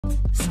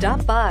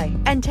Stop by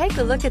and take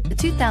a look at the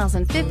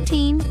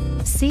 2015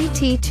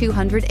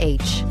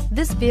 CT200H.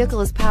 This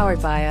vehicle is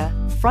powered by a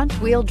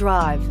front-wheel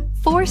drive,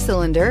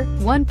 4-cylinder,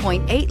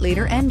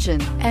 1.8-liter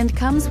engine, and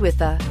comes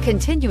with a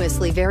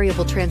continuously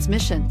variable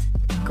transmission.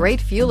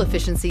 Great fuel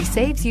efficiency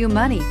saves you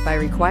money by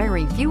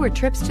requiring fewer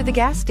trips to the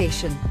gas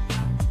station.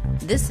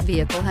 This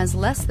vehicle has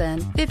less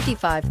than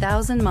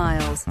 55,000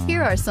 miles.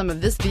 Here are some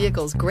of this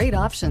vehicle's great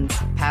options: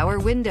 power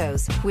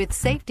windows with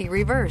safety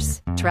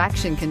reverse,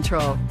 traction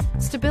control,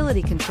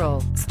 stability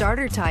control,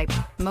 starter type,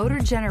 motor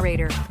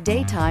generator,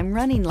 daytime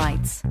running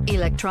lights,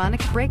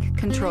 electronic brake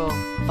control,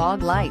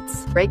 fog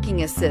lights,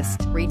 braking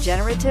assist,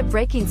 regenerative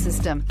braking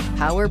system,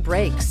 power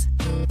brakes.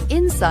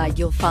 Inside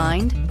you'll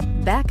find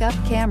backup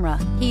camera,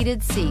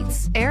 heated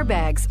seats,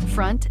 airbags,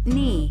 front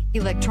knee,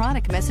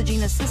 electronic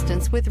messaging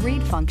assistance with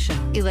read function,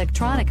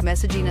 electronic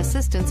messaging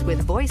assistance with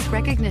voice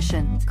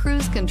recognition,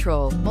 cruise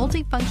control,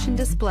 multifunction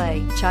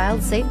display,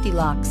 child safety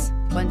locks,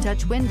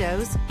 one-touch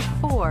windows,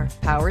 4,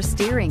 power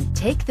steering.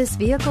 Take this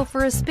vehicle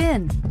for a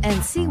spin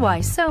and see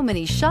why so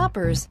many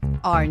shoppers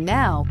are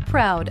now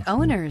proud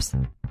owners.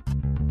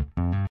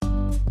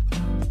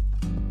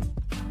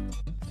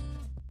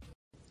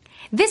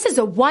 This is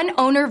a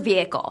one-owner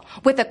vehicle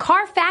with a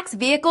CARFAX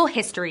Vehicle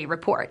History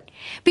Report.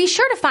 Be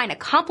sure to find a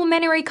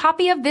complimentary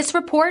copy of this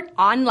report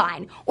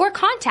online or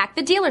contact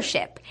the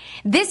dealership.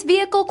 This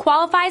vehicle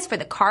qualifies for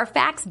the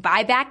CARFAX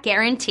Buyback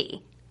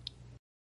Guarantee.